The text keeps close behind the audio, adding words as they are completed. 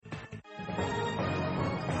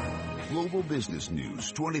Global business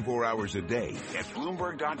news 24 hours a day at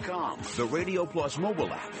Bloomberg.com, the Radio Plus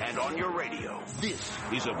mobile app, and on your radio. This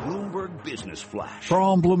is a Bloomberg Business Flash.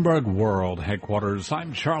 From Bloomberg World Headquarters,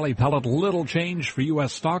 I'm Charlie Pellet. Little change for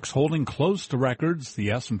U.S. stocks holding close to records.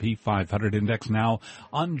 The S&P 500 index now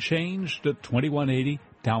unchanged at 2180.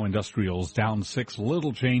 Dow Industrials down 6,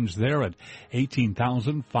 little change there at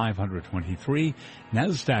 18,523.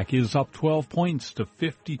 NASDAQ is up 12 points to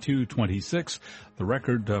 5226. The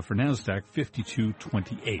record for NASDAQ,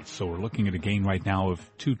 5228. So we're looking at a gain right now of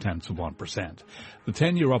 0.2%. The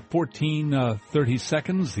 10-year up 14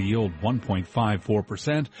 seconds. The yield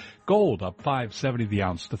 1.54%. Gold up 5.70 the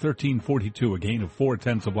ounce to 13.42, a gain of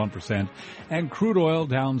 0.4%. And crude oil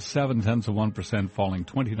down 0.7%, falling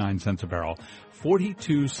 29 cents a barrel.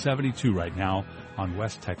 42.72 right now on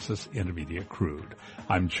West Texas Intermediate crude.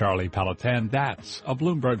 I'm Charlie Pelletan. That's a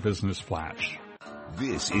Bloomberg Business Flash.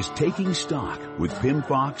 This is Taking Stock with Pim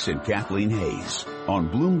Fox and Kathleen Hayes on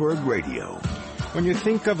Bloomberg Radio. When you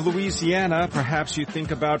think of Louisiana, perhaps you think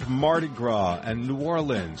about Mardi Gras and New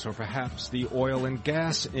Orleans, or perhaps the oil and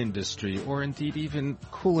gas industry, or indeed even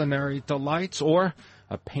culinary delights, or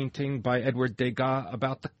a painting by Edward Degas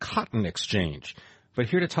about the cotton exchange. But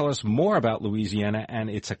here to tell us more about Louisiana and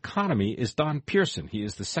its economy is Don Pierson. He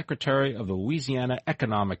is the Secretary of the Louisiana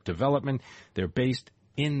Economic Development. They're based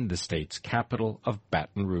in the state's capital of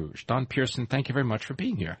Baton Rouge. Don Pierson, thank you very much for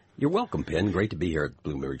being here. You're welcome, Penn. Great to be here at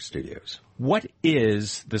Bloomberg Studios. What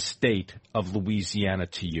is the state of Louisiana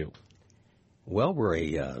to you? Well, we're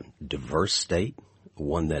a diverse state,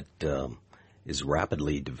 one that is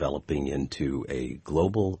rapidly developing into a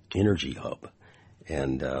global energy hub.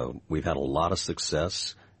 And we've had a lot of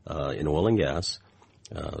success in oil and gas.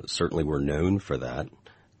 Certainly we're known for that.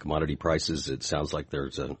 Commodity prices, it sounds like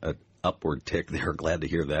there's an upward tick there. Glad to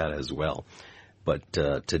hear that as well. But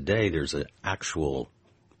today there's an actual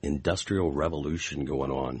industrial revolution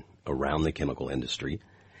going on around the chemical industry.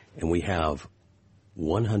 And we have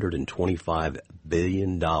 $125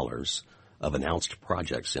 billion of announced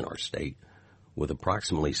projects in our state, with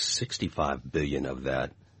approximately $65 billion of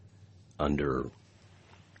that under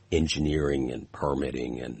engineering and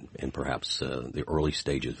permitting and perhaps the early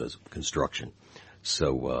stages of construction.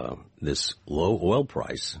 So this low oil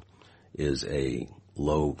price is a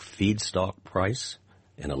low feedstock price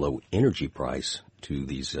and a low energy price to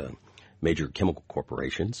these major chemical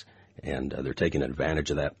corporations, and they're taking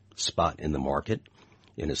advantage of that spot in the market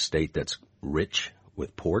in a state that's rich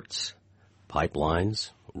with ports, pipelines,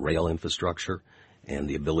 rail infrastructure, and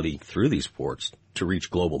the ability through these ports to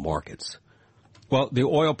reach global markets. Well, the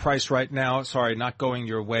oil price right now, not going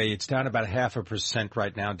your way. It's down about 0.5%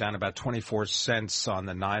 right now, down about 24 cents on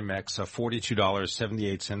the NYMEX,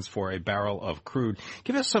 $42.78 for a barrel of crude.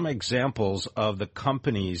 Give us some examples of the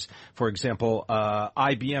companies, for example,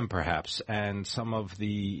 IBM perhaps, and some of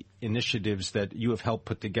the initiatives that you have helped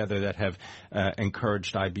put together that have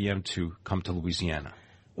encouraged IBM to come to Louisiana.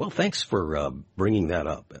 Well, thanks for bringing that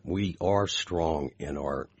up. We are strong in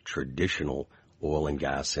our traditional oil and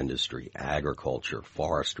gas industry, agriculture,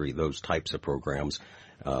 forestry, those types of programs.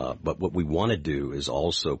 But what we want to do is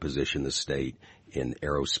also position the state in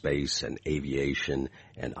aerospace and aviation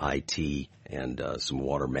and IT, and some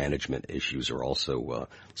water management issues are also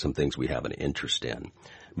some things we have an interest in.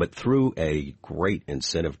 But through a great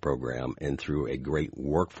incentive program and through a great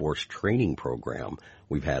workforce training program,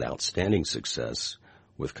 we've had outstanding success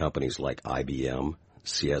with companies like IBM,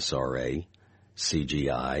 CSRA,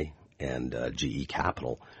 CGI, and GE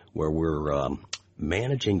Capital, where we're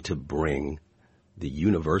managing to bring the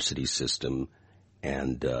university system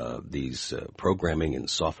and these programming and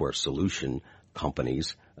software solution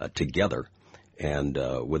companies together, and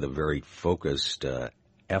with a very focused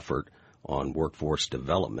effort on workforce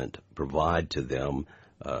development, provide to them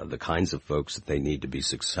the kinds of folks that they need to be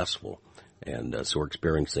successful. And so we're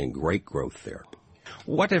experiencing great growth there.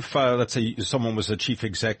 What if, let's say, someone was a chief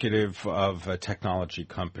executive of a technology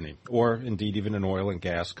company, or indeed even an oil and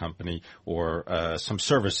gas company, or some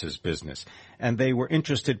services business, and they were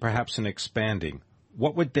interested perhaps in expanding?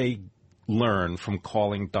 What would they learn from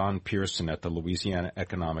calling Don Pierson at the Louisiana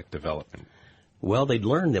Economic Development? Well, they'd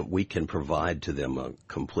learn that we can provide to them a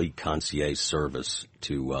complete concierge service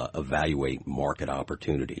to evaluate market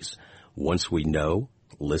opportunities. Once we know,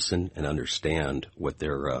 listen, and understand what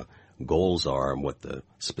their goals are and what the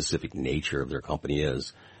specific nature of their company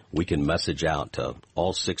is, we can message out to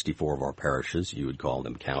all 64 of our parishes, you would call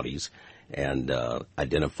them counties, and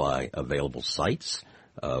identify available sites.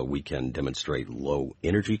 We can demonstrate low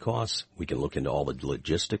energy costs. We can look into all the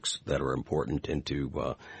logistics that are important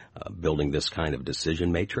into building this kind of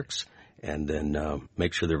decision matrix. and then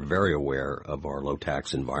make sure they're very aware of our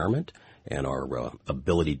low-tax environment and our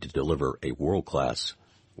ability to deliver a world-class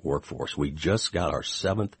workforce. We just got our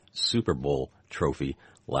 7th Super Bowl trophy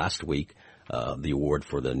last week, the award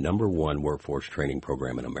for the #1 workforce training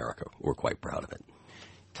program in America. We're quite proud of it.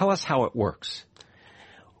 Tell us how it works.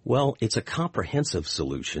 Well, it's a comprehensive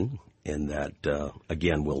solution in that,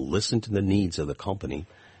 again, we'll listen to the needs of the company,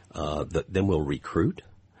 then we'll recruit,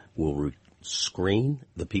 we'll screen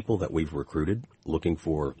the people that we've recruited, looking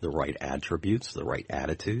for the right attributes, the right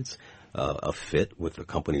attitudes, a fit with the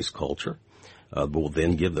company's culture. We'll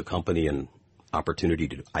then give the company an opportunity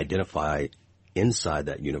to identify inside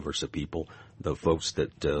that universe of people the folks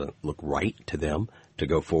that look right to them to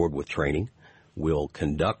go forward with training. We'll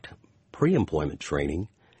conduct pre-employment training,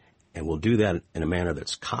 and we'll do that in a manner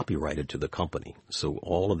that's copyrighted to the company. So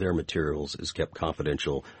all of their materials is kept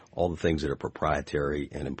confidential, all the things that are proprietary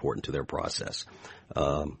and important to their process.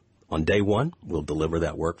 On day one, we'll deliver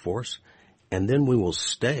that workforce, and then we will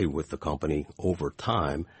stay with the company over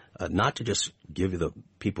time, not to just give you the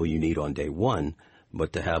people you need on day one,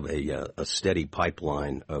 but to have a steady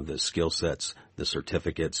pipeline of the skill sets, the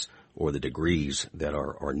certificates, or the degrees that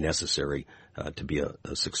are necessary to be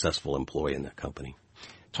a successful employee in that company.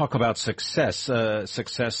 Talk about success.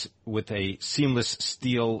 Success with a seamless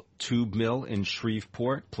steel tube mill in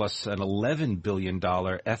Shreveport, plus an $11 billion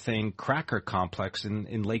ethane cracker complex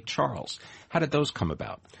in Lake Charles. How did those come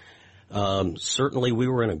about? Certainly we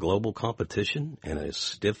were in a global competition and a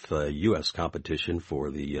stiff U.S. competition for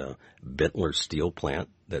the Bentler Steel plant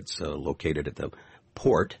that's located at the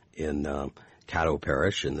port in Caddo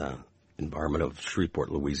Parish in the environment of Shreveport,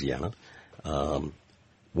 Louisiana.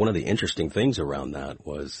 One of the interesting things around that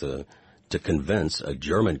was to convince a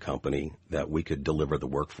German company that we could deliver the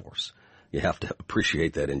workforce. You have to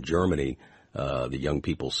appreciate that in Germany, the young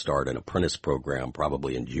people start an apprentice program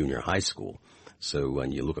probably in junior high school. So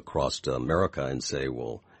when you look across to America and say,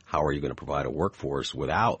 well, how are you going to provide a workforce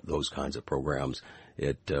without those kinds of programs,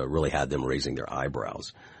 it really had them raising their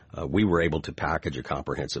eyebrows. We were able to package a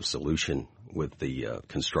comprehensive solution with the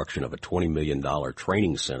construction of a $20 million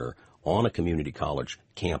training center on a community college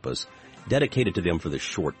campus dedicated to them for the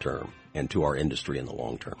short term and to our industry in the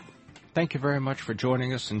long term. Thank you very much for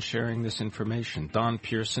joining us and sharing this information. Don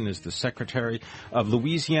Pierson is the Secretary of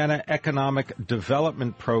Louisiana Economic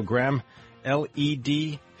Development Program,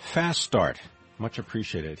 LED FastStart. Much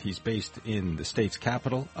appreciated. He's based in the state's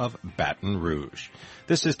capital of Baton Rouge.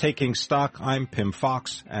 This is Taking Stock. I'm Pim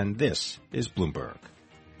Fox, and this is Bloomberg.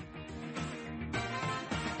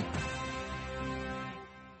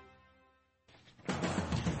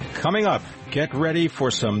 Coming up, get ready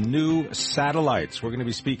for some new satellites. We're going to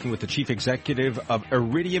be speaking with the chief executive of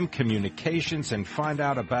Iridium Communications and find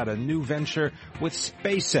out about a new venture with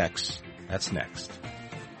SpaceX. That's next.